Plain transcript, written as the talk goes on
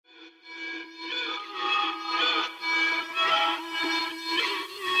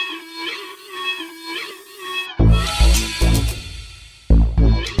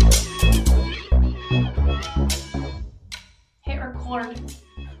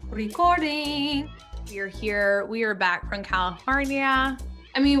Recording. We are here. We are back from California.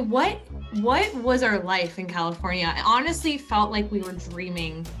 I mean, what was our life in California? I honestly felt like we were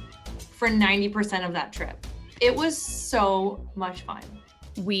dreaming for 90% of that trip. It was so much fun.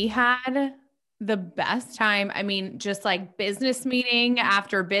 We had the best time. I mean, just like business meeting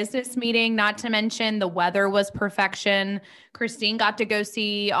after business meeting, not to mention the weather was perfection. Christine got to go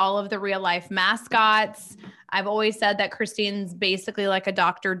see all of the real life mascots. I've always said that Christine's basically like a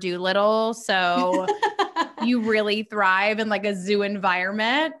Dr. Dolittle. So you really thrive in like a zoo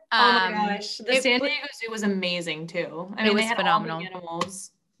environment. Oh my gosh. The San Diego Zoo was amazing too. I mean, it was they had phenomenal. all the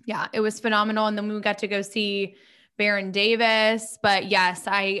animals. Yeah, it was phenomenal. And then we got to go see Baron Davis. But yes,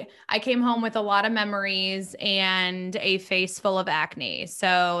 I came home with a lot of memories and a face full of acne.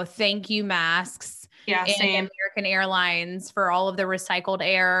 So thank you, masks. Yeah, and same. American Airlines for all of the recycled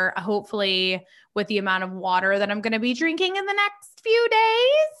air. Hopefully, with the amount of water that I'm going to be drinking in the next few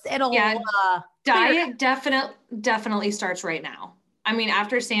days, it'll diet definitely starts right now. I mean,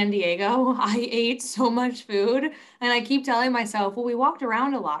 after San Diego, I ate so much food and I keep telling myself, well, we walked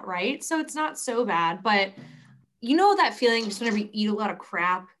around a lot, right? So it's not so bad, but you know that feeling just whenever you eat a lot of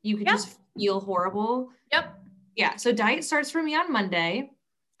crap, you could just feel horrible. Yep. Yeah. So diet starts for me on Monday.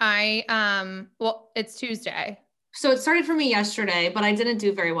 It's Tuesday. So it started for me yesterday, but I didn't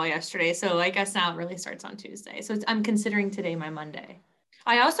do very well yesterday. So I guess now it really starts on Tuesday. So I'm considering today my Monday.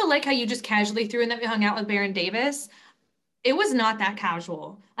 I also like how you just casually threw in that we hung out with Baron Davis. It was not that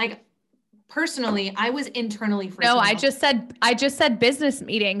casual. Like personally, I was internally freaking No, I just said business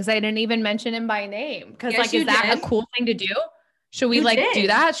meetings. I didn't even mention him by name. Cause yes, is that a cool thing to do? Should we do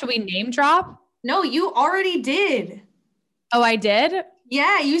that? Should we name drop? No, you already did. Oh, I did?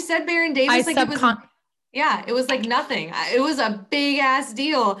 Yeah. You said Baron Davis. It was like nothing. It was a big ass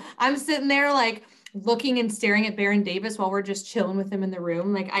deal. I'm sitting there like looking and staring at Baron Davis while we're just chilling with him in the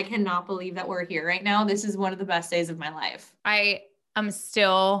room. Like, I cannot believe that we're here right now. This is one of the best days of my life. I am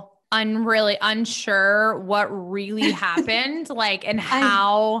still really unsure what really happened, like, and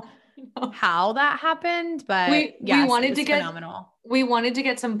how that happened. But we wanted to get phenomenal. We wanted to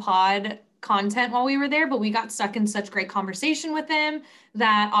get some pod content while we were there, but we got stuck in such great conversation with him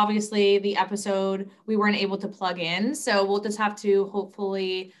that obviously the episode we weren't able to plug in. So we'll just have to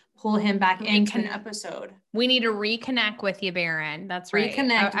hopefully pull him back into an episode. We need to reconnect with you, Baron. That's right.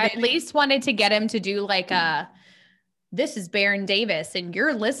 Reconnect. I at least wanted to get him to do like this is Baron Davis and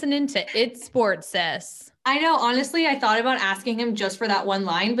you're listening to It's Sports, sis. I know. Honestly, I thought about asking him just for that one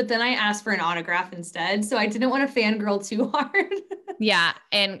line, but then I asked for an autograph instead. So I didn't want to fangirl too hard. Yeah.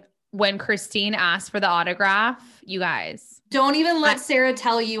 And when Christine asked for the autograph, you guys. Don't even let Sarah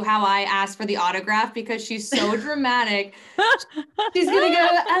tell you how I asked for the autograph because she's so dramatic. She's going to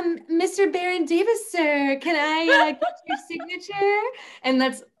go, Mr. Baron Davis, sir, can I get your signature? And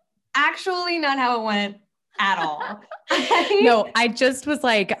that's actually not how it went at all. No, I just was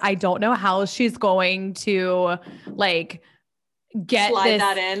like, I don't know how she's going to like slide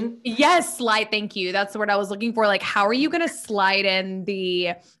that in. Yes, slide. Thank you. That's the word I was looking for. Like, how are you going to slide in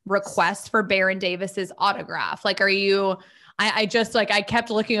the request for Baron Davis's autograph? Like, are you, I just like, I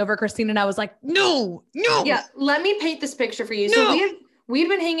kept looking over Christine and I was like, no. Yeah. Let me paint this picture for you. No. So we'd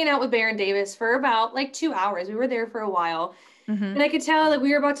been hanging out with Baron Davis for about like 2 hours. We were there for a while. Mm-hmm. And I could tell that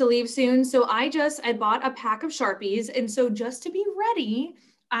we were about to leave soon. So I bought a pack of Sharpies. And so just to be ready,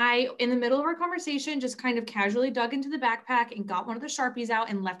 in the middle of our conversation, just kind of casually dug into the backpack and got one of the Sharpies out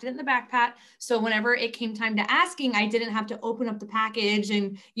and left it in the backpack. So whenever it came time to asking, I didn't have to open up the package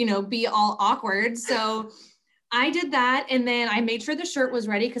and, be all awkward. So I did that. And then I made sure the shirt was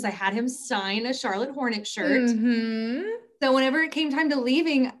ready because I had him sign a Charlotte Hornets shirt. Mm-hmm. So whenever it came time to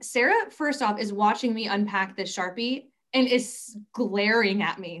leaving, Sarah, first off, is watching me unpack this Sharpie and is glaring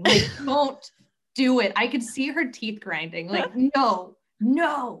at me. Like, don't do it. I could see her teeth grinding. Like, no. And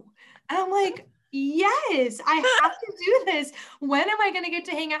I'm like, yes, I have to do this. When am I going to get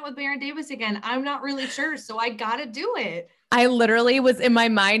to hang out with Baron Davis again? I'm not really sure. So I got to do it. I literally was in my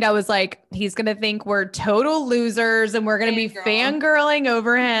mind. I was like, he's going to think we're total losers and we're going to be fangirling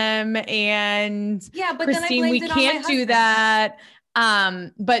over him. And yeah, but Christine, we can't do that.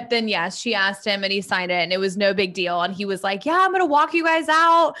 But then yes, she asked him and he signed it and it was no big deal. And he was like, yeah, I'm going to walk you guys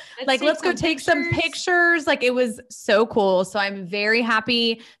out. Let's go take some pictures. Like, it was so cool. So I'm very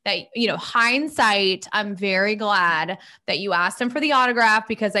happy that, hindsight, I'm very glad that you asked him for the autograph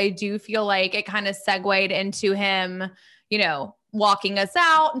because I do feel like it kind of segued into him, walking us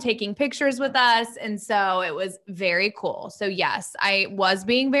out and taking pictures with us. And so it was very cool. So yes, I was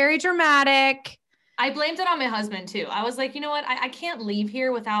being very dramatic. I blamed it on my husband too. I was like, you know what? I can't leave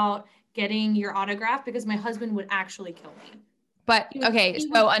here without getting your autograph because my husband would actually kill me. But okay,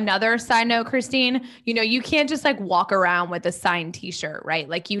 so another side note, Christine, you know, you can't just like walk around with a signed t-shirt, right?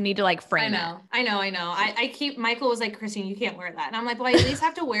 Like you need to like frame it. I know. Michael was like, Christine, you can't wear that. And I'm like, well, I at least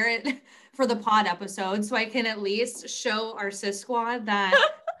have to wear it for the pod episode so I can at least show our sis squad that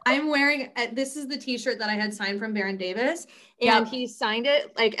I'm wearing, this is the t-shirt that I had signed from Baron Davis. And he signed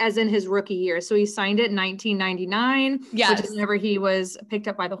it like as in his rookie year. So he signed it in 1999, which is whenever he was picked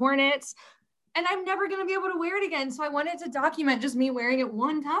up by the Hornets. And I'm never going to be able to wear it again. So I wanted to document just me wearing it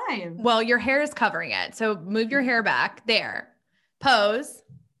one time. Well, your hair is covering it. So move your hair back there. Pose.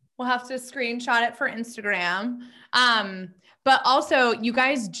 We'll have to screenshot it for Instagram. But also you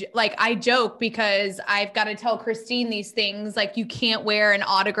guys, like I joke because I've got to tell Christine these things. Like you can't wear an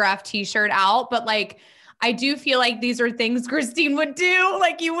autographed t-shirt out, but like, I do feel like these are things Christine would do.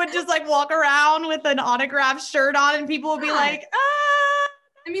 Like you would just like walk around with an autographed shirt on and people would be like,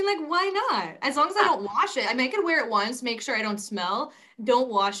 I mean, like, why not? As long as I don't wash it. I mean, I could wear it once, make sure I don't smell, don't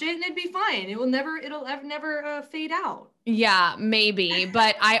wash it, and it'd be fine. It'll never fade out. Yeah, maybe.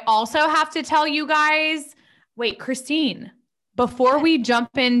 But I also have to tell you guys, wait, Christine, before we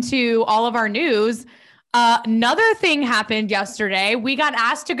jump into all of our news, another thing happened yesterday. We got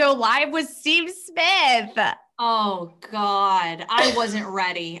asked to go live with Steve Smith. Oh, God. I wasn't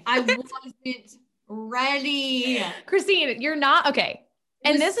ready. I wasn't ready. Christine, you're not? Okay.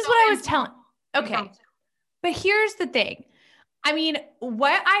 And this is what I was telling. Okay. But here's the thing. I mean,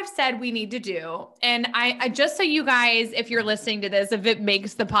 what I've said we need to do, and I just so you guys, if you're listening to this, if it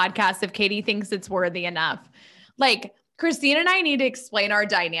makes the podcast, if Katie thinks it's worthy enough, like Christine and I need to explain our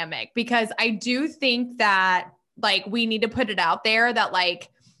dynamic because I do think that like we need to put it out there that like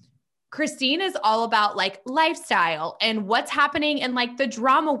Christine is all about like lifestyle and what's happening in like the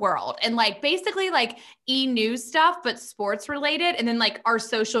drama world and like basically like e-news stuff, but sports related. And then like our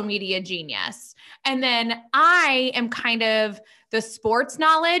social media genius. And then I am kind of the sports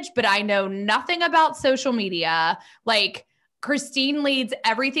knowledge, but I know nothing about social media. Like Christine leads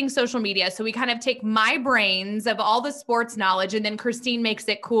everything social media. So we kind of take my brains of all the sports knowledge and then Christine makes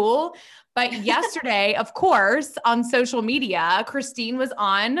it cool. But yesterday, of course, on social media, Christine was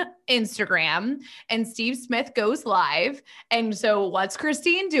on Instagram and Steve Smith goes live. And so what's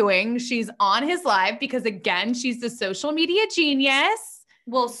Christine doing? She's on his live because again, she's the social media genius.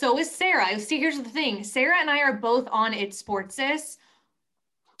 Well, so is Sarah. See, here's the thing. Sarah and I are both on It's Sports Sis,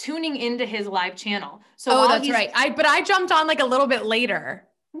 tuning into his live channel. So that's right. But I jumped on like a little bit later.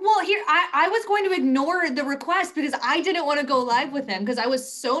 Well, here, I was going to ignore the request because I didn't want to go live with him because I was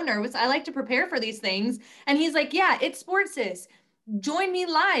so nervous. I like to prepare for these things. And he's like, yeah, It's Sports Sis. Join me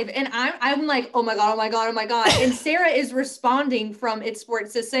live. And I'm like, oh my God, oh my God, oh my God. And Sarah is responding from It's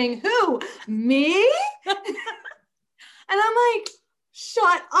Sports Sis saying, who? Me? And I'm like,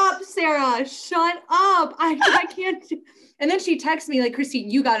 shut up, Sarah. Shut up. I can't do. And then she texts me like,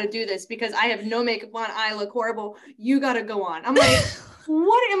 Christine, you got to do this because I have no makeup on. I look horrible. You got to go on. I'm like,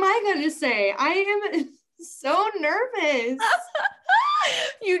 what am I going to say? I am so nervous.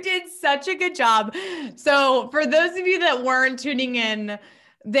 You did such a good job. So for those of you that weren't tuning in,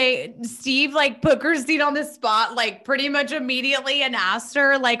 Steve like put Christine on the spot, like pretty much immediately and asked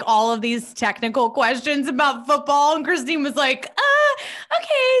her like all of these technical questions about football. And Christine was like, okay,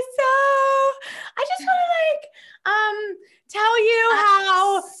 so I just want to tell you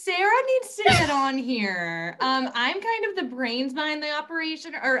how Sarah needs to get on here. I'm kind of the brains behind the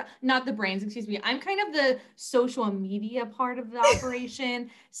operation, or not the brains, excuse me. I'm kind of the social media part of the operation.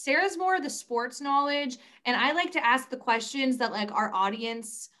 Sarah's more the sports knowledge. And I like to ask the questions that like our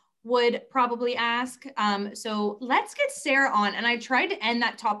audience would probably ask. So let's get Sarah on. And I tried to end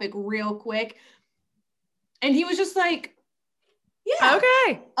that topic real quick. And he was just like, yeah.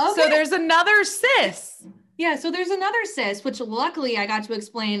 Okay. So there's another sis. Yeah, so there's another sis, which luckily I got to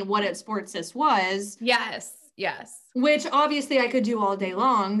explain what It's Sports Sis was. Yes. Which obviously I could do all day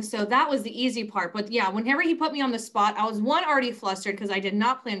long. So that was the easy part. But yeah, whenever he put me on the spot, I was already flustered because I did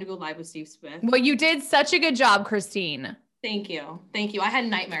not plan to go live with Steve Smith. Well, you did such a good job, Christine. Thank you. I had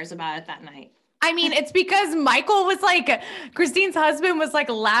nightmares about it that night. I mean, it's because Michael was like, Christine's husband was like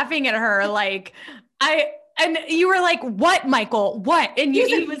laughing at her. Like, and you were like, what, Michael? What? And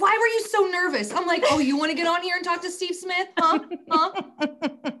he was, why were you so nervous? I'm like, oh, you want to get on here and talk to Steve Smith? Huh?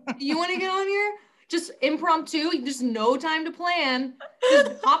 You want to get on here? Just impromptu, just no time to plan.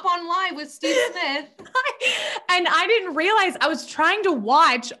 Just hop on live with Steve Smith. And I didn't realize I was trying to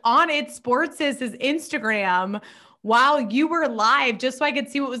watch on It's Sports Sis's Instagram while you were live just so I could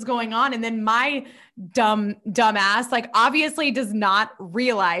see what was going on. And then my dumb ass, like obviously does not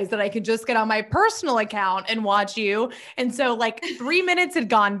realize that I could just get on my personal account and watch you. And so like 3 minutes had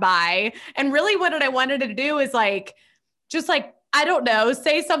gone by and really what I wanted to do is like, just like I don't know,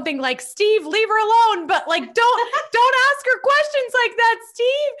 say something like, Steve, leave her alone. But like, don't ask her questions like that,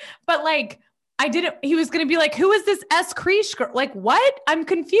 Steve. But like, he was going to be like, who is this S. Creesh girl? Like, what? I'm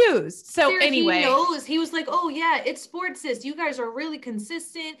confused. So Sarah, anyway. He knows. He was like, oh yeah, it's Sports Sis. You guys are really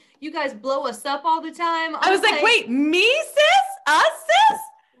consistent. You guys blow us up all the time. I was like, wait, me, sis? Us, sis?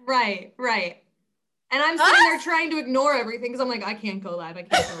 Right. And I'm sitting there trying to ignore everything because I'm like, I can't go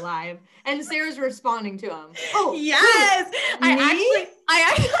live. And Sarah's responding to him. Oh, yes. I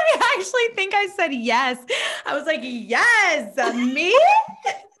actually think I said yes. I was like, yes, me?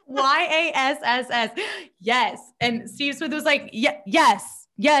 YASSS. Yes. And Steve Smith was like, yes,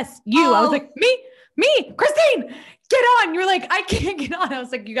 you. Oh. I was like, me, Christine, get on. You were like, I can't get on. I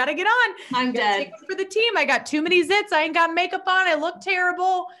was like, you got to get on. I'm dead. Take one for the team. I got too many zits. I ain't got makeup on. I look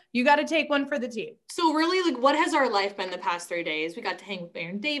terrible. You got to take one for the team. So really, like, what has our life been the past 3 days? We got to hang with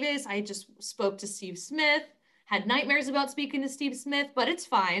Baron Davis. I just spoke to Steve Smith, had nightmares about speaking to Steve Smith, but it's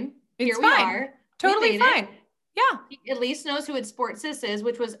fine. Here we are. Totally fine. Yeah. He at least knows who its Sports Sis is,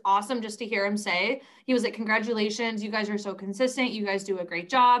 which was awesome just to hear him say. He was like, congratulations. You guys are so consistent. You guys do a great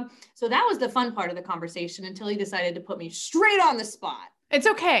job. So that was the fun part of the conversation until he decided to put me straight on the spot. It's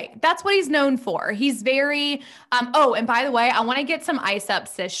okay. That's what he's known for. He's very, and by the way, I want to get some Ice Up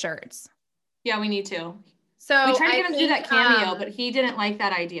Sis shirts. Yeah, we need to. So we tried to get him to do that cameo, but he didn't like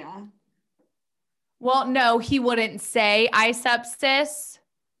that idea. Well, no, he wouldn't say Ice Up Sis.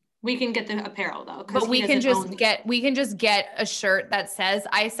 We can get the apparel though. But we can just get a shirt that says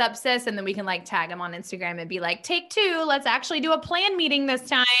Ice Up Sis, and then we can like tag him on Instagram and be like, take 2, let's actually do a plan meeting this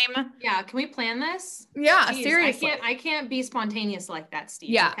time. Yeah. Can we plan this? Yeah. Jeez, seriously. I can't be spontaneous like that, Steve.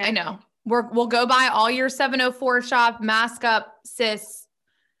 Yeah, okay? I know. We'll go buy all your 704 shop Mask Up Sis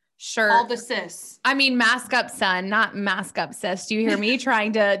shirt. All the sis. I mean, Mask Up Son, not Mask Up Sis. Do you hear me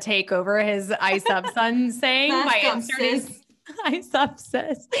trying to take over his Ice Up Son saying by inserting Ice Up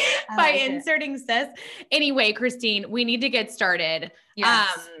Sis by inserting sis. Anyway, Christine, we need to get started.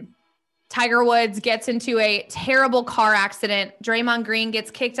 Yes. Tiger Woods gets into a terrible car accident. Draymond Green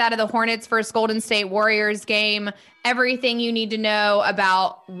gets kicked out of the Hornets first Golden State Warriors game. Everything you need to know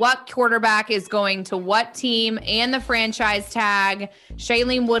about what quarterback is going to what team and the franchise tag.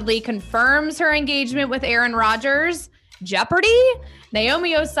 Shailene Woodley confirms her engagement with Aaron Rodgers. Jeopardy!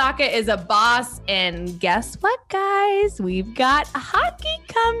 Naomi Osaka is a boss. And guess what, guys? We've got hockey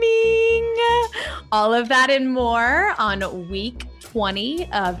coming. All of that and more on week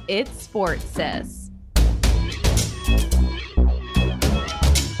 20 of It's Sports Sis.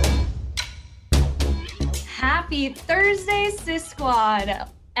 Happy Thursday, Sis Squad.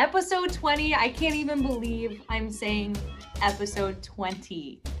 Episode 20. I can't even believe I'm saying episode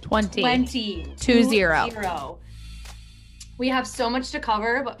 20. 20. 20. We have so much to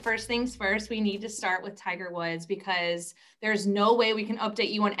cover, but first things first, we need to start with Tiger Woods because there's no way we can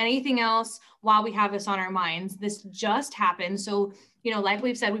update you on anything else while we have this on our minds. This just happened. So, like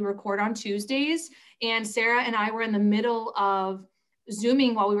we've said, we record on Tuesdays, and Sarah and I were in the middle of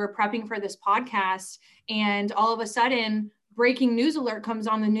Zooming while we were prepping for this podcast. And all of a sudden, breaking news alert comes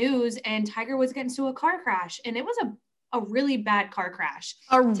on the news, and Tiger Woods getting into a car crash. And it was a really bad car crash.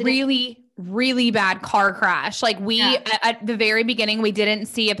 Really bad car crash. Like at the very beginning, we didn't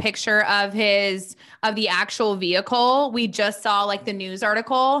see a picture of the actual vehicle. We just saw like the news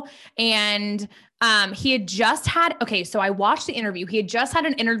article, and he had just had, so I watched the interview. He had just had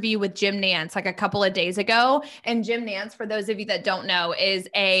an interview with Jim Nantz like a couple of days ago. And Jim Nantz, for those of you that don't know, is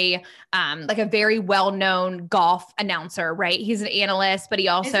a very well-known golf announcer, right? He's an analyst, but he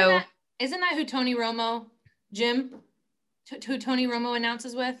also isn't that who Tony Romo, Jim, who Tony Romo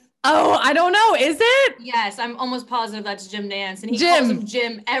announces with? Oh, I don't know. Is it? Yes, I'm almost positive that's Jim Nantz. And he calls him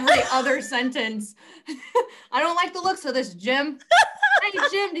Jim every other sentence. I don't like the looks of this, Jim. Hey,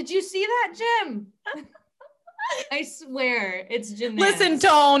 Jim, did you see that, Jim? I swear, it's Jim Nantz. Listen,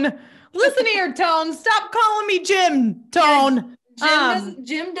 Tone. Listen here, Tone. Stop calling me Jim, Tone. Yes,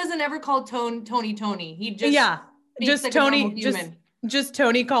 Jim doesn't ever call Tony. He just like Tony. Just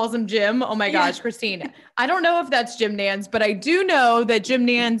Tony calls him Jim. Oh my gosh, Christine. I don't know if that's Jim Nantz, but I do know that Jim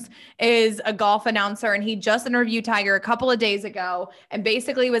Nantz is a golf announcer, and he just interviewed Tiger a couple of days ago and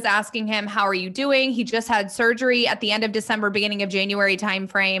basically was asking him, how are you doing? He just had surgery at the end of December, beginning of January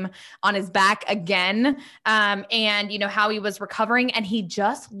timeframe on his back again. And how he was recovering, and he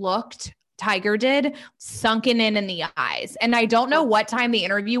just looked, Tiger did, sunken in the eyes. And I don't know what time the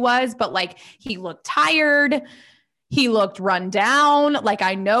interview was, but like he looked tired. He looked run down. Like,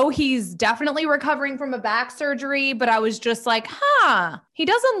 I know he's definitely recovering from a back surgery, but I was just like, he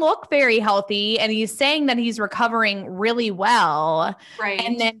doesn't look very healthy. And he's saying that he's recovering really well. Right.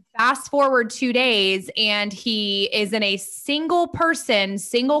 And then fast forward 2 days and he is in a single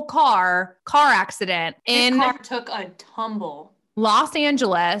car accident. His car took a tumble. Los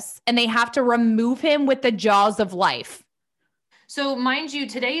Angeles, and they have to remove him with the jaws of life. So mind you,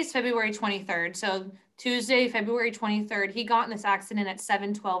 today is February 23rd. So Tuesday, February 23rd, he got in this accident at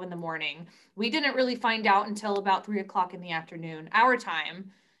 7:12 in the morning. We didn't really find out until about 3:00 in the afternoon, our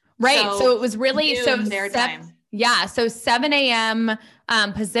time. Right. So it was really, their time. Yeah. So 7 a.m.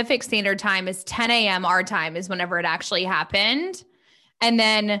 Pacific Standard Time is 10 a.m. our time is whenever it actually happened. And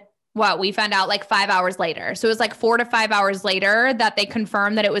then we found out like 5 hours later. So it was like 4 to 5 hours later that they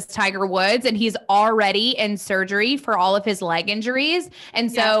confirmed that it was Tiger Woods, and he's already in surgery for all of his leg injuries.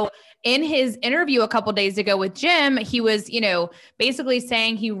 And so in his interview a couple days ago with Jim, he was, basically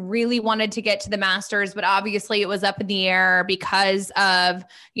saying he really wanted to get to the Masters, but obviously it was up in the air because of,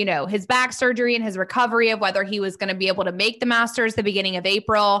 his back surgery and his recovery of whether he was going to be able to make the Masters the beginning of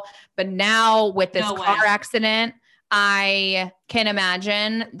April. But now with this car accident, I can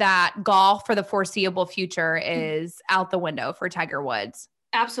imagine that golf for the foreseeable future is out the window for Tiger Woods.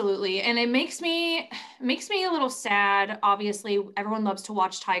 Absolutely. And it makes me a little sad. Obviously, everyone loves to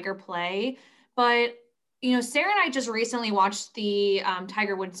watch Tiger play, but Sarah and I just recently watched the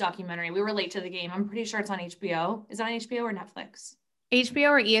Tiger Woods documentary. We were late to the game. I'm pretty sure it's on HBO. Is it on HBO or Netflix? HBO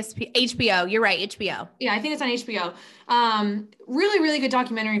or ESPN? HBO. You're right. HBO. Yeah, I think it's on HBO. Really, really good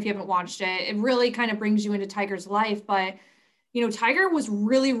documentary if you haven't watched it. It really kind of brings you into Tiger's life. But, Tiger was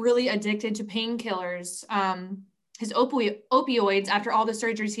really, really addicted to painkillers, his opioids after all the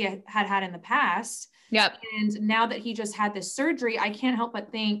surgeries he had in the past. Yep. And now that he just had this surgery, I can't help but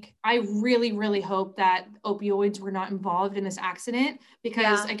think, I really, really hope that opioids were not involved in this accident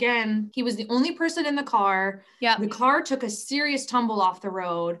because again, he was the only person in the car. Yeah. The car took a serious tumble off the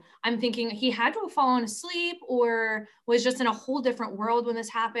road. I'm thinking he had to have fallen asleep or was just in a whole different world when this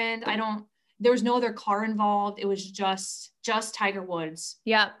happened. There was no other car involved. It was just Tiger Woods.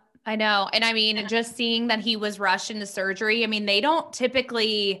 Yeah. I know. And I mean, just seeing that he was rushed into surgery, I mean, they don't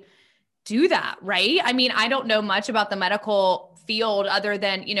typically do that, right? I mean, I don't know much about the medical field other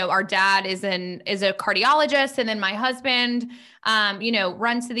than, our dad is a cardiologist. And then my husband,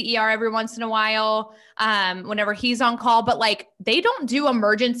 runs to the ER every once in a while, whenever he's on call, but like, they don't do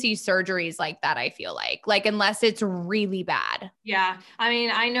emergency surgeries like that. I feel like unless it's really bad. Yeah. I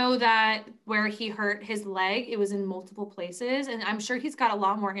mean, I know that where he hurt his leg, it was in multiple places, and I'm sure he's got a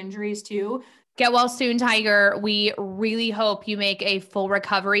lot more injuries too. Get well soon, Tiger. We really hope you make a full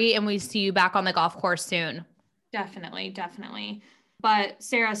recovery and we see you back on the golf course soon. Definitely, definitely. But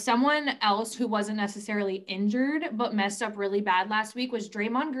Sarah, someone else who wasn't necessarily injured but messed up really bad last week was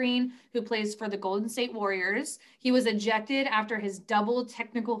Draymond Green, who plays for the Golden State Warriors. He was ejected after his double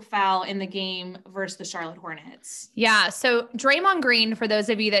technical foul in the game versus the Charlotte Hornets. Yeah. So Draymond Green, for those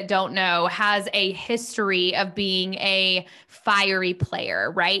of you that don't know, has a history of being a fiery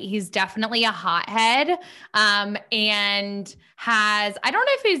player, right? He's definitely a hothead, and I don't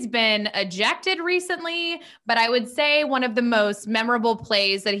know if he's been ejected recently, but I would say one of the most memorable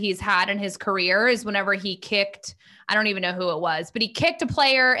plays that he's had in his career is whenever he kicked, I don't even know who it was, but he kicked a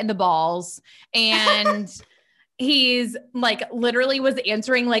player in the balls, and he's like literally was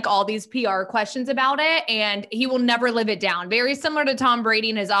answering like all these PR questions about it, and he will never live it down. Very similar to Tom Brady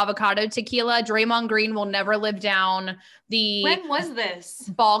and his avocado tequila. Draymond Green will never live down the When was this?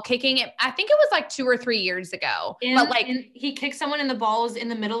 Ball kicking. I think it was like 2 or 3 years ago. And he kicked someone in the balls in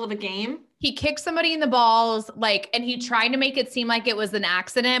the middle of a game. He kicked somebody in the balls, and he tried to make it seem like it was an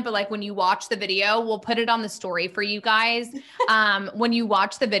accident. But like when you watch the video, we'll put it on the story for you guys. When you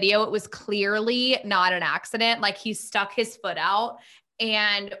watch the video, it was clearly not an accident. Like he stuck his foot out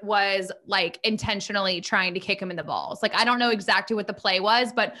and was like intentionally trying to kick him in the balls. Like, I don't know exactly what the play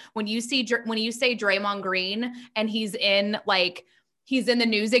was, but when you say Draymond Green and he's in the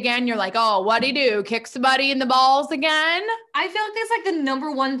news again, you're like, oh, what'd he do? Kick somebody in the balls again? I feel like that's like the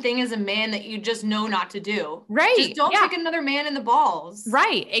number one thing as a man that you just know not to do. Right. Just don't kick another man in the balls.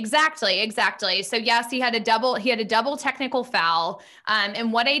 Right. Exactly. So yes, he had a double technical foul.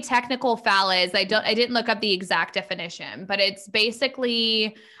 And what a technical foul is, I didn't look up the exact definition, but it's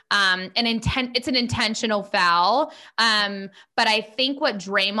basically it's an intentional foul. But I think what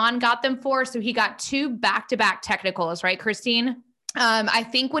Draymond got them for, so he got 2 back-to-back technicals, right, Christine? I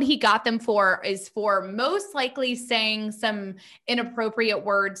think what he got them for is for most likely saying some inappropriate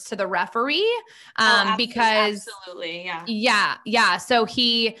words to the referee. Because absolutely. Yeah. Yeah. Yeah. So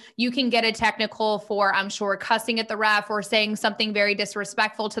you can get a technical for, I'm sure, cussing at the ref or saying something very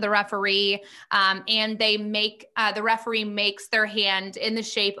disrespectful to the referee. And the referee makes their hand in the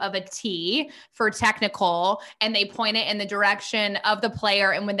shape of a T for technical, and they point it in the direction of the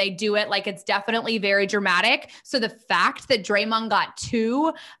player. And when they do it, like, it's definitely very dramatic. So the fact that Draymond got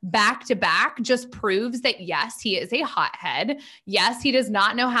 2 back to back just proves that, yes, he is a hothead. Yes, he does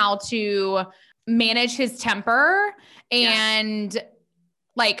not know how to manage his temper. And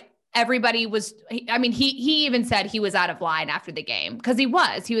like, everybody was, I mean, he even said he was out of line after the game, because he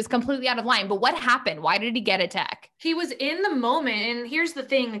was completely out of line. But what happened? Why did he get a tech? He was in the moment. And here's the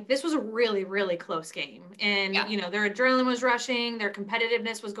thing, like, this was a really, really close game. And, their adrenaline was rushing, their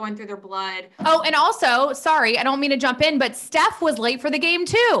competitiveness was going through their blood. Oh, and also, sorry, I don't mean to jump in, but Steph was late for the game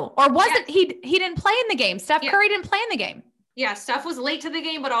too. Or wasn't he didn't play in the game. Steph Curry didn't play in the game. Yeah, Steph was late to the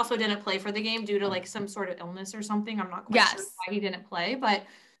game, but also didn't play for the game due to like some sort of illness or something. I'm not quite sure why he didn't play, but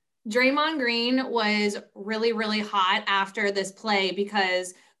Draymond Green was really, really hot after this play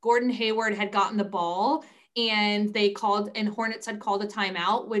because Gordon Hayward had gotten the ball and Hornets had called a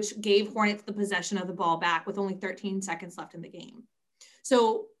timeout, which gave Hornets the possession of the ball back with only 13 seconds left in the game.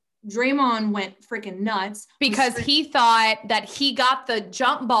 So Draymond went freaking nuts because he thought that he got the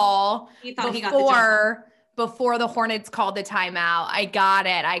jump ball before the Hornets called the timeout. I got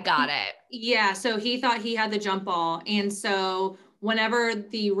it. Yeah. So he thought he had the jump ball. And so whenever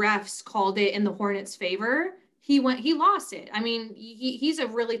the refs called it in the Hornets' favor, he lost it. I mean, he's a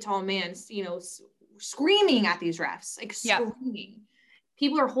really tall man, screaming at these refs, like screaming.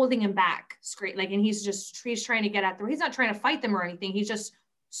 People are holding him back, and he's trying to get at them. He's not trying to fight them or anything. He's just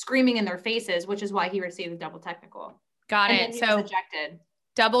screaming in their faces, which is why he received the double technical. Got it. So ejected.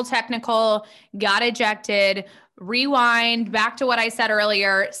 Double technical, got ejected. Rewind back to what I said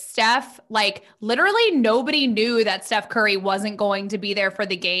earlier. Steph, like, literally nobody knew that Steph Curry wasn't going to be there for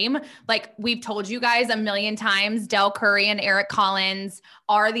the game. Like, we've told you guys a million times, Del Curry and Eric Collins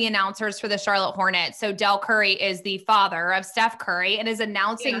are the announcers for the Charlotte Hornets. So Del Curry is the father of Steph Curry and is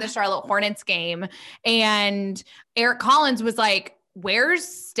announcing the Charlotte Hornets game. And Eric Collins was like, "Where's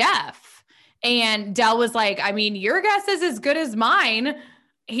Steph?" And Del was like, "I mean, your guess is as good as mine.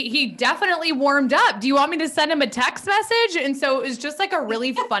 He definitely warmed up. Do you want me to send him a text message?" And so it was just like a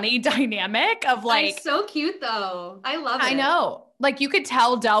really funny dynamic of like, it's so cute though. I love it. I know. Like, you could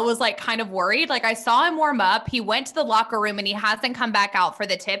tell Del was like kind of worried. Like, I saw him warm up. He went to the locker room and he hasn't come back out for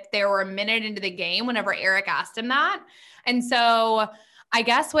the tip. They were a minute into the game whenever Eric asked him that. And so I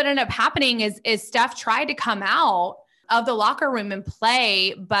guess what ended up happening is Steph tried to come out of the locker room and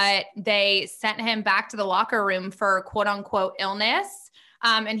play, but they sent him back to the locker room for quote unquote illness.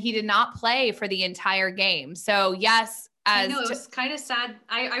 And he did not play for the entire game. So yes, I know, it was kind of sad.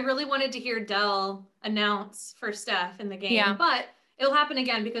 I really wanted to hear Del announce for Steph in the game, but it'll happen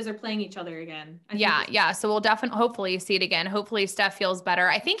again because they're playing each other again. Yeah. So we'll hopefully see it again. Hopefully Steph feels better.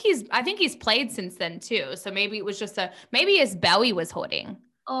 I think he's played since then too. So maybe it was just maybe his belly was hurting.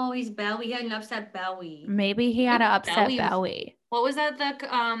 Oh, his belly. He had an upset belly. Maybe he had an upset belly. What was that?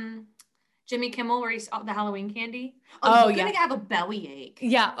 The Jimmy Kimmel where he's the Halloween candy. Oh, you're gonna have a belly ache.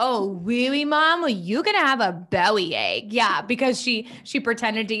 Yeah. Oh, really, Mom? Well, you're gonna have a belly ache. Yeah, because she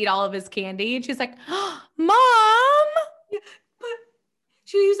pretended to eat all of his candy, and she's like, oh, "Mom." Yeah, but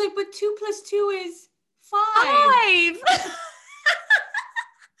she was like, "But 2 + 2 is 5."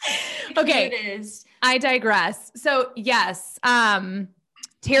 Okay. I digress. So yes,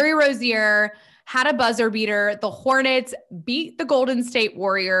 Terry Rozier had a buzzer beater. The Hornets beat the Golden State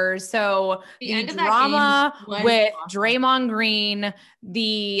Warriors. So the drama with Draymond Green,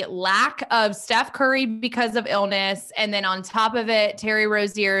 the lack of Steph Curry because of illness, and then on top of it, Terry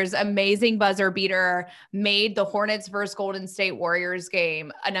Rozier's amazing buzzer beater made the Hornets versus Golden State Warriors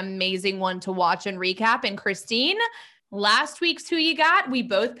game an amazing one to watch and recap. And Christine, last week's Who You Got? We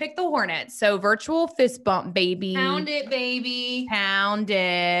both picked the Hornets. So virtual fist bump, baby. Pound it, baby. Pound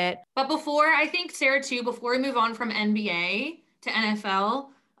it. But I think, Sarah, too, before we move on from NBA to NFL,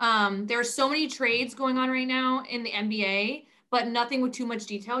 there are so many trades going on right now in the NBA, but nothing with too much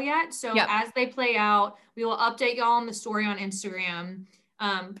detail yet. So as they play out, we will update y'all on the story on Instagram.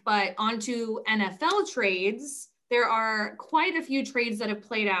 But onto NFL trades, there are quite a few trades that have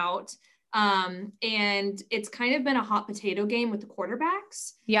played out. And it's kind of been a hot potato game with the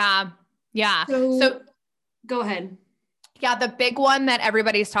quarterbacks. Yeah. So go ahead. Yeah, the big one that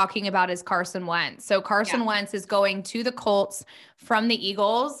everybody's talking about is Carson Wentz. So Carson Wentz is going to the Colts from the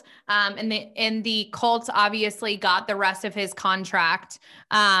Eagles. And the Colts obviously got the rest of his contract.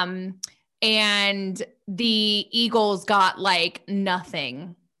 And the Eagles got like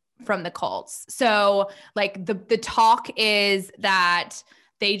nothing from the Colts. So like the talk is that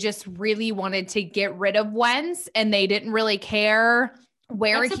they just really wanted to get rid of Wentz and they didn't really care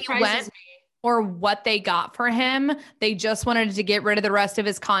where he went or what they got for him. They just wanted to get rid of the rest of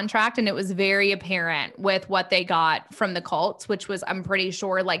his contract. And it was very apparent with what they got from the Colts, which was, I'm pretty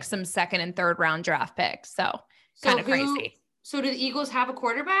sure, like some second and third round draft picks. So kind of crazy. So do the Eagles have a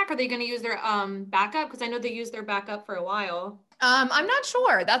quarterback? Are they going to use their backup? Because I know they used their backup for a while. I'm not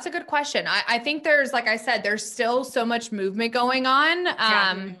sure. That's a good question. I think there's, like I said, there's still so much movement going on.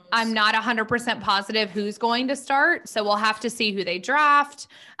 I'm not 100% positive who's going to start. So we'll have to see who they draft.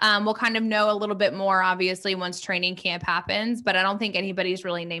 We'll kind of know a little bit more, obviously, once training camp happens, but I don't think anybody's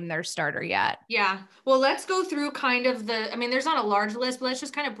really named their starter yet. Yeah. Well, let's go through kind of there's not a large list, but let's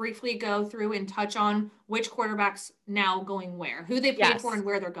just kind of briefly go through and touch on which quarterbacks now going where, who they played for and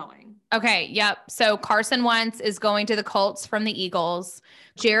where they're going. Okay. Yep. So Carson Wentz is going to the Colts from the Eagles.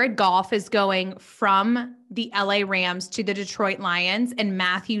 Jared Goff is going from the LA Rams to the Detroit Lions, and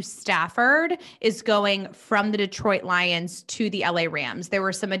Matthew Stafford is going from the Detroit Lions to the LA Rams. There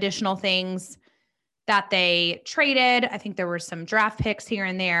were some additional things that they traded. I think there were some draft picks here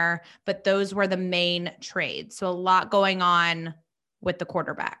and there, but those were the main trades. So a lot going on with the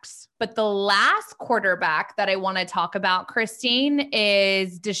quarterbacks. But the last quarterback that I want to talk about, Christine,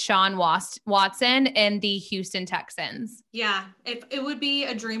 is Deshaun Watson and the Houston Texans. Yeah, it would be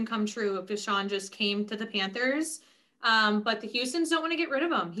a dream come true if Deshaun just came to the Panthers. But the Houstons don't want to get rid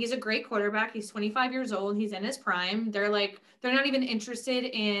of him. He's a great quarterback. He's 25 years old. He's in his prime. They're not even interested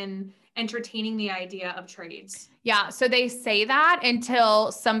in entertaining the idea of trades. Yeah. So they say that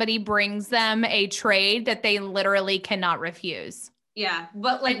until somebody brings them a trade that they literally cannot refuse. Yeah.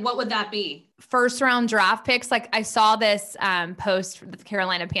 But what would that be? First round draft picks. Like I saw this post for the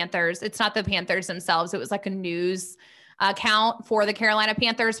Carolina Panthers. It's not the Panthers themselves. It was like a news account for the Carolina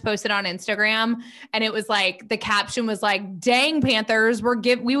Panthers posted on Instagram. And it was like, the caption was like, dang Panthers,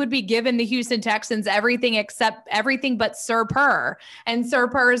 we would be giving the Houston Texans everything but Sir Purr. And Sir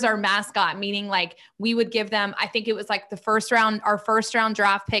Purr is our mascot, meaning like we would give them, I think it was like our first round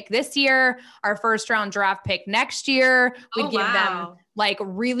draft pick this year, our first round draft pick next year. We'd give them like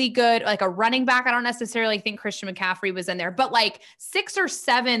really good, like a running back. I don't necessarily think Christian McCaffrey was in there, but like 6 or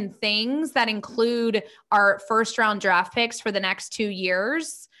 7 things that include our first round draft picks for the next 2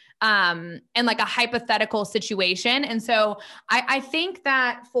 years. And like a hypothetical situation. And so I think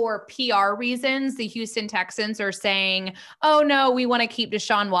that for PR reasons, the Houston Texans are saying, oh no, we want to keep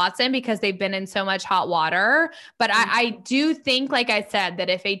Deshaun Watson because they've been in so much hot water. But I do think, like I said, that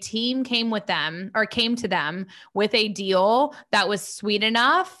if a team came to them with a deal that was sweet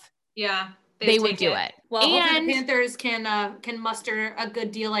enough, they would do it. Well, hopefully the Panthers can muster a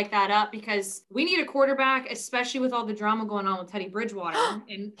good deal like that up, because we need a quarterback, especially with all the drama going on with Teddy Bridgewater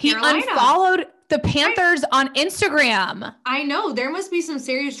in Carolina. He unfollowed the Panthers on Instagram. I know. There must be some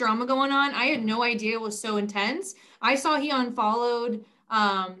serious drama going on. I had no idea it was so intense. I saw he unfollowed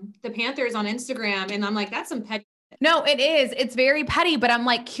the Panthers on Instagram, and I'm like, that's some petty. No, it is. It's very petty, but I'm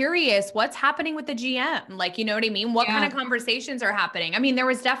like curious what's happening with the GM. Like, you know what I mean? What kind of conversations are happening? I mean, there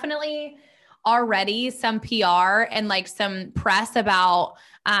was definitely already some PR and like some press about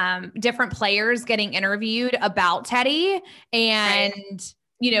different players getting interviewed about Teddy and,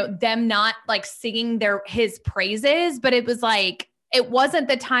 you know, them not like singing his praises, but it was like, it wasn't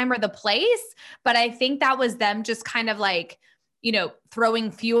the time or the place, but I think that was them just kind of like, you know,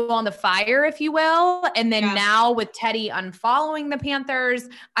 throwing fuel on the fire, if you will. And then now with Teddy unfollowing the Panthers,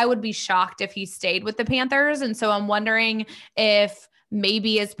 I would be shocked if he stayed with the Panthers. And so I'm wondering if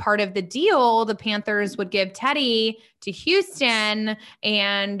maybe as part of the deal, the Panthers would give Teddy to Houston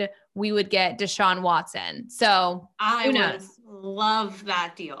and we would get Deshaun Watson. So I would love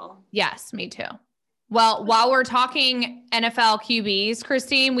that deal. Yes, me too. Well, while we're talking NFL QBs,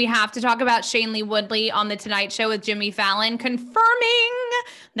 Christine, we have to talk about Shailene Woodley on The Tonight Show with Jimmy Fallon, confirming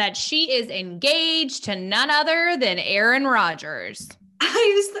that she is engaged to none other than Aaron Rodgers.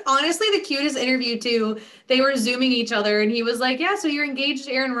 Honestly, the cutest interview too. They were Zooming each other and he was like, yeah, so you're engaged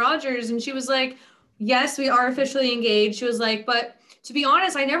to Aaron Rodgers. And she was like, yes, we are officially engaged. She was like, but to be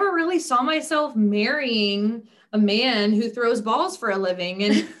honest, I never really saw myself marrying a man who throws balls for a living.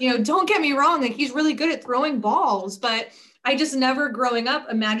 And, you know, don't get me wrong, like he's really good at throwing balls, but I just never growing up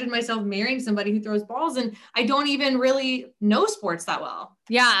imagined myself marrying somebody who throws balls, and I don't even really know sports that well.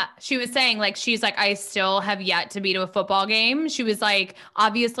 Yeah. She was saying like, she's like, I still have yet to be to a football game. She was like,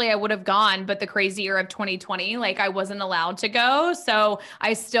 obviously I would have gone, but the crazy year of 2020, like I wasn't allowed to go. So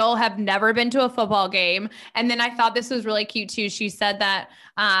I still have never been to a football game. And then I thought this was really cute too. She said that,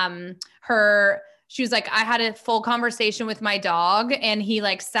 she was like, I had a full conversation with my dog and he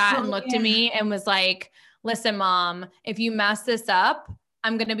like sat and looked at me and was like, listen, mom, if you mess this up,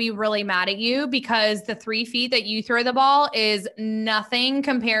 I'm going to be really mad at you because the 3 feet that you throw the ball is nothing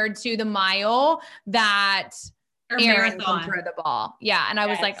compared to the mile that Aaron can throw the ball. Yeah. And I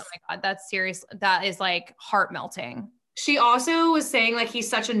was like, oh my God, that's serious. That is like heart melting. She also was saying like, he's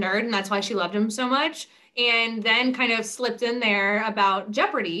such a nerd and that's why she loved him so much. And then kind of slipped in there about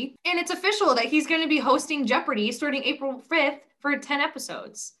Jeopardy. And it's official that he's going to be hosting Jeopardy starting April 5th for 10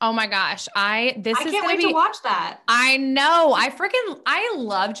 episodes. Oh my gosh. I can't wait to watch that. I know. I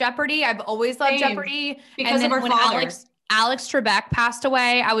love Jeopardy. I've always loved Jeopardy. Because of our father. Alex Trebek passed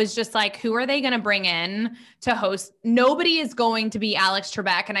away, I was just like, who are they going to bring in to host? Nobody is going to be Alex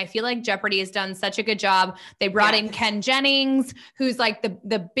Trebek. And I feel like Jeopardy has done such a good job. They brought in Ken Jennings, who's like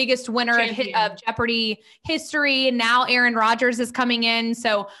the biggest winner of Jeopardy history. Now Aaron Rodgers is coming in.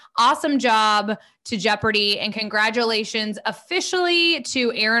 So awesome job to Jeopardy, and congratulations officially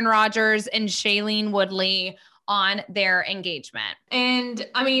to Aaron Rodgers and Shailene Woodley on their engagement. And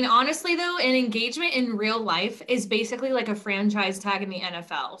I mean, honestly though, an engagement in real life is basically like a franchise tag in the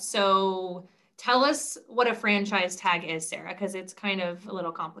NFL. So tell us what a franchise tag is, Sarah, because it's kind of a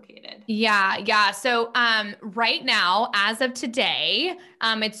little complicated. Yeah. So right now, as of today,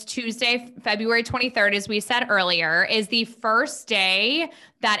 it's Tuesday, February 23rd, as we said earlier, is the first day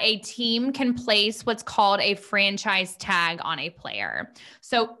that a team can place what's called a franchise tag on a player.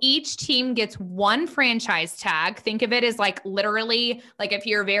 So each team gets one franchise tag. Think of it as like literally, like if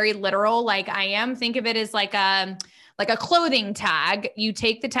you're very literal, like I am, think of it as like a clothing tag. You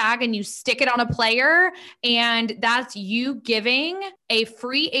take the tag and you stick it on a player, and that's you giving a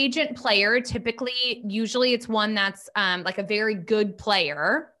free agent player. Usually it's one that's like a very good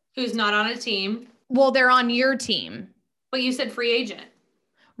player. Who's not on a team. Well, they're on your team. But you said free agent.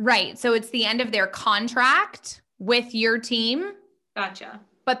 Right. So it's the end of their contract with your team. Gotcha.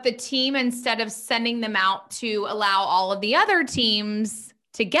 But the team, instead of sending them out to allow all of the other teams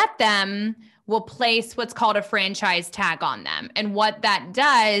to get them, will place what's called a franchise tag on them. And what that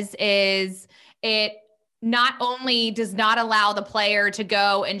does is it not only does not allow the player to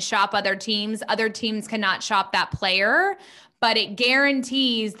go and shop other teams cannot shop that player, but it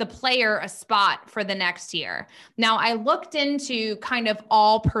guarantees the player a spot for the next year. Now, I looked into kind of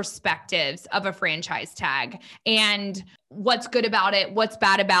all perspectives of a franchise tag and what's good about it, what's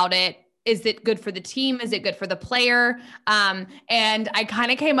bad about it. Is it good for the team? Is it good for the player? And I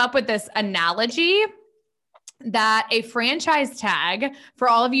kind of came up with this analogy that a franchise tag, for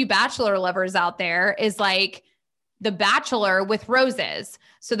all of you Bachelor lovers out there, is like the Bachelor with roses.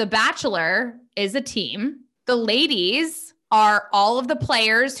 So the Bachelor is a team. The ladies are all of the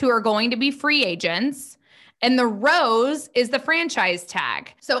players who are going to be free agents. And the rose is the franchise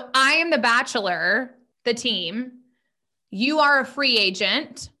tag. So I am the Bachelor, the team. You are a free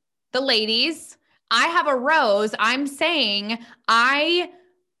agent, the ladies. I have a rose. I'm saying I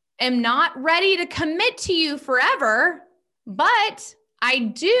am not ready to commit to you forever, but I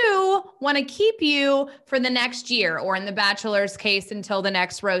do want to keep you for the next year, or in the Bachelor's case, until the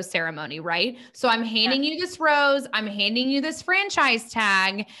next rose ceremony, right? So I'm handing you this rose, I'm handing you this franchise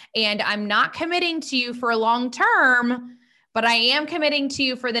tag, and I'm not committing to you for a long term, but I am committing to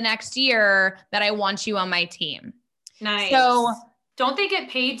you for the next year that I want you on my team. Nice. So don't they get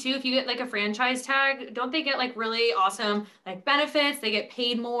paid too? If you get like a franchise tag, don't they get like really awesome like benefits? They get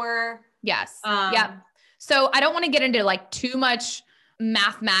paid more. Yes. Yep. So I don't want to get into like too much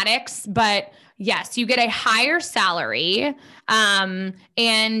mathematics, but yes, you get a higher salary,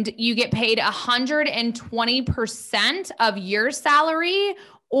 and you get paid 120% of your salary,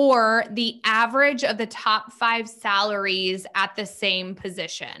 or the average of the top 5 salaries at the same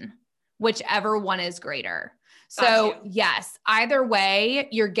position, whichever one is greater. So yes, either way,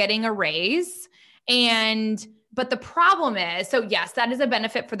 you're getting a raise. But the problem is, so yes, that is a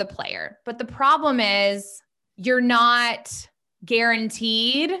benefit for the player, but the problem is you're not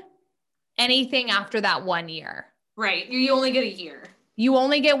guaranteed anything after that 1 year. Right. You only get a year. You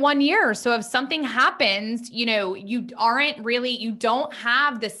only get 1 year. So if something happens, you don't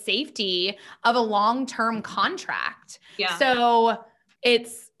have the safety of a long-term contract. Yeah. So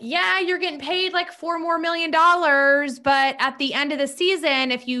you're getting paid like $4 million more, but at the end of the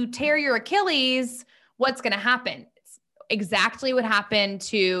season, if you tear your Achilles, what's going to happen? exactly what happened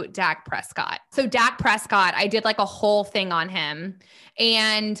to Dak Prescott. So Dak Prescott, I did like a whole thing on him,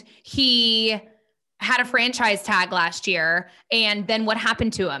 and he had a franchise tag last year. And then what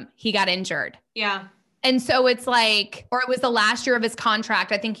happened to him? He got injured. Yeah. And so it's like, or it was the last year of his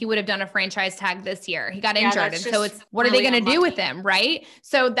contract. I think he would have done a franchise tag this year. He got injured. And so it's, what are they going to do with him? Right.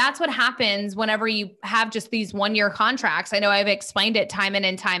 So that's what happens whenever you have just these 1-year contracts. I know I've explained it time in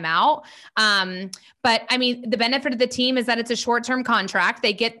and time out. But I mean, the benefit of the team is that it's a short-term contract.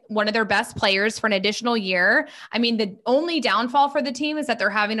 They get one of their best players for an additional year. I mean, the only downfall for the team is that they're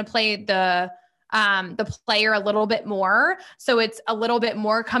having to play the player a little bit more. So it's a little bit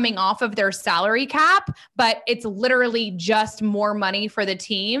more coming off of their salary cap, but it's literally just more money for the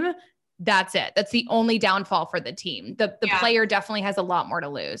team. That's it. That's the only downfall for the team. The player definitely has a lot more to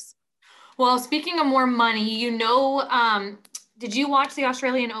lose. Well, speaking of more money, did you watch the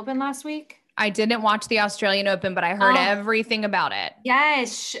Australian Open last week? I didn't watch the Australian Open, but I heard everything about it.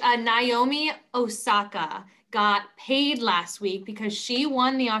 Yes. Naomi Osaka got paid last week because she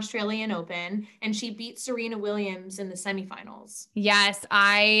won the Australian Open and she beat Serena Williams in the semifinals. Yes,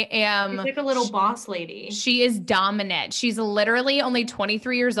 I am. She's like a little boss lady. She is dominant. She's literally only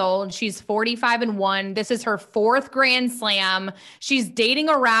 23 years old. She's 45-1. This is her 4th Grand Slam. She's dating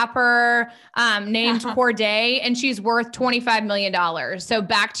a rapper named Corday, and she's worth $25 million. So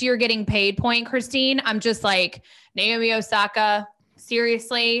back to your getting paid point, Christine. I'm just like, Naomi Osaka,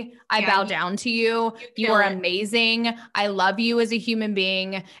 seriously, I bow down to you. You are amazing. I love you as a human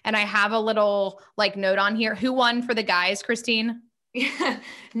being. And I have a little like note on here. Who won for the guys, Christine?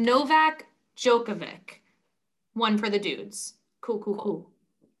 Novak Djokovic won for the dudes. Cool.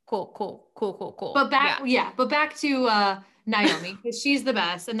 But back to Naomi, because she's the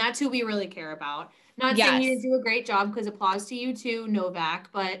best. And that's who we really care about. Not saying you do a great job, because applause to you too,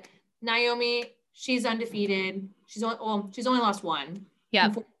 Novak. But Naomi, she's undefeated. She's only lost one. Yeah.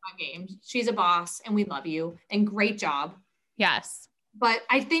 In 45 games. She's a boss, and we love you. And great job. Yes. But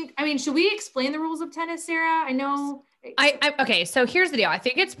should we explain the rules of tennis, Sarah? I know. Okay. So here's the deal. I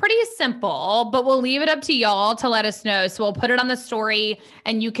think it's pretty simple, but we'll leave it up to y'all to let us know. So we'll put it on the story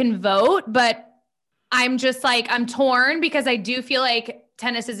and you can vote. But I'm just like, I'm torn because I do feel like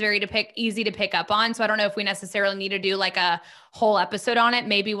tennis is easy to pick up on. So I don't know if we necessarily need to do like a whole episode on it.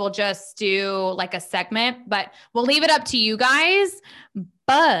 Maybe we'll just do like a segment, but we'll leave it up to you guys.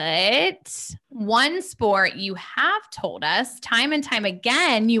 But one sport you have told us time and time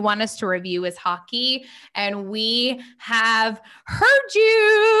again you want us to review is hockey, and we have heard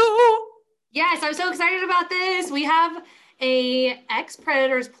you. Yes, I'm so excited about this. We have a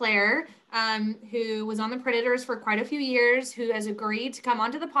ex-Predators player who was on the Predators for quite a few years, who has agreed to come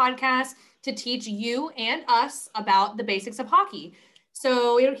onto the podcast to teach you and us about the basics of hockey.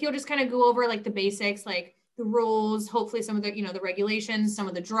 So he'll just kind of go over like the basics, like the rules, hopefully some of the, the regulations, some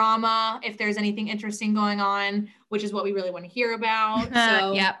of the drama, if there's anything interesting going on, which is what we really want to hear about.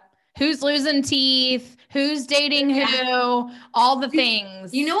 So yep. Who's losing teeth? Who's dating who? All the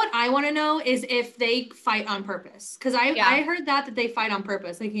things. You know what I want to know is if they fight on purpose. Because I heard that they fight on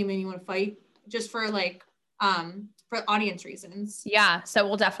purpose. Like, hey, man, you want to fight just for like for audience reasons. Yeah. So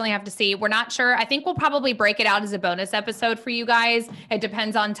we'll definitely have to see. We're not sure. I think we'll probably break it out as a bonus episode for you guys. It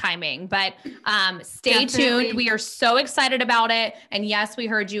depends on timing, but stay tuned. We are so excited about it. And yes, we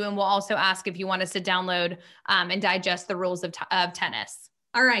heard you. And we'll also ask if you want us to download and digest the rules of tennis.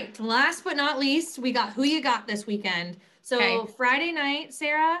 All right. Last but not least, we got Who You Got this weekend. So Friday night,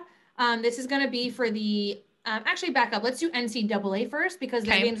 Sarah, this is going to be for the, actually back up. Let's do NCAA first because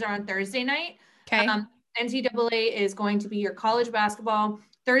their games are on Thursday night. Okay. NCAA is going to be your college basketball.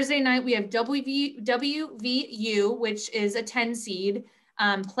 Thursday night, we have WVU, which is a 10 seed,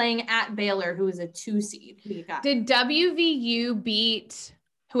 playing at Baylor, who is a 2 seed. Who you got? Did WVU beat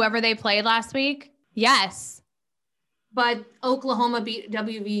whoever they played last week? Yes. But Oklahoma beat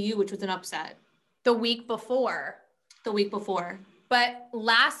WVU, which was an upset. The week before. But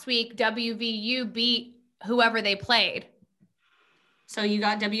last week, WVU beat whoever they played. So you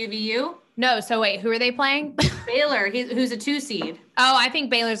got WVU? No. So wait, who are they playing? Baylor, who's a 2 seed. Oh, I think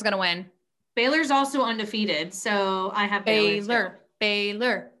Baylor's going to win. Baylor's also undefeated. So I have Baylor.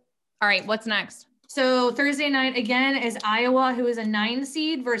 All right. What's next? So Thursday night again is Iowa, who is a 9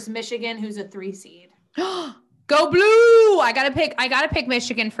 seed versus Michigan, who's a 3 seed. Go blue. I gotta pick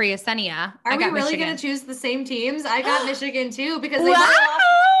Michigan for Yesenia. Are we really going to choose the same teams? I got Michigan too, because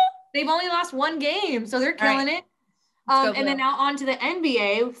they've only lost 1 game. So they're killing it. And then now on to the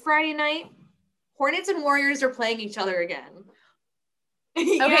NBA. Friday night, Hornets and Warriors are playing each other again.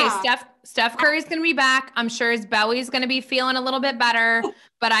 Okay, Steph Curry's going to be back. I'm sure his belly's going to be feeling a little bit better,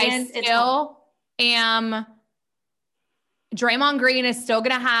 but I still am Draymond Green is still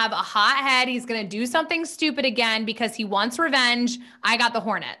going to have a hot head. He's going to do something stupid again because he wants revenge. I got the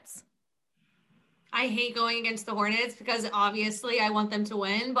Hornets. I hate going against the Hornets because obviously I want them to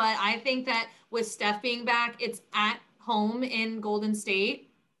win, but I think that with Steph being back, it's at home in Golden State.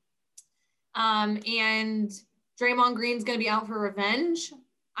 And Draymond Green's going to be out for revenge.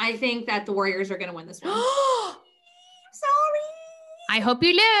 I think that the Warriors are going to win this one. Sorry. I hope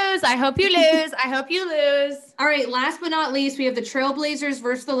you lose. I hope you lose. I hope you lose. All right. Last but not least, we have the Trailblazers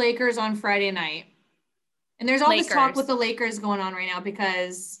versus the Lakers on Friday night. And there's all this talk with the Lakers going on right now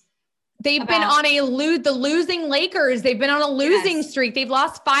because they've been on the losing Lakers. They've been on a losing streak. They've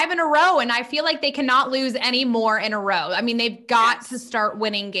lost 5 in a row. And I feel like they cannot lose any more in a row. I mean, they've got to start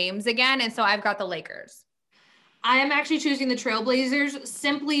winning games again. And so I've got the Lakers. I am actually choosing the Trailblazers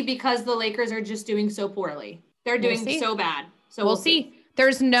simply because the Lakers are just doing so poorly. They're doing so bad. So we'll see.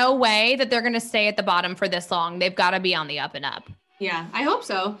 There's no way that they're going to stay at the bottom for this long. They've got to be on the up and up. Yeah, I hope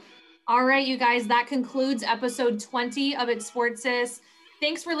so. All right, you guys, that concludes episode 20 of It's Sports Sis.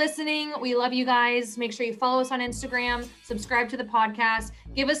 Thanks for listening. We love you guys. Make sure you follow us on Instagram, subscribe to the podcast,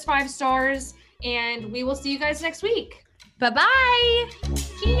 give us 5 stars, and we will see you guys next week. Bye-bye.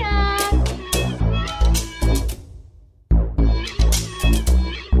 See ya.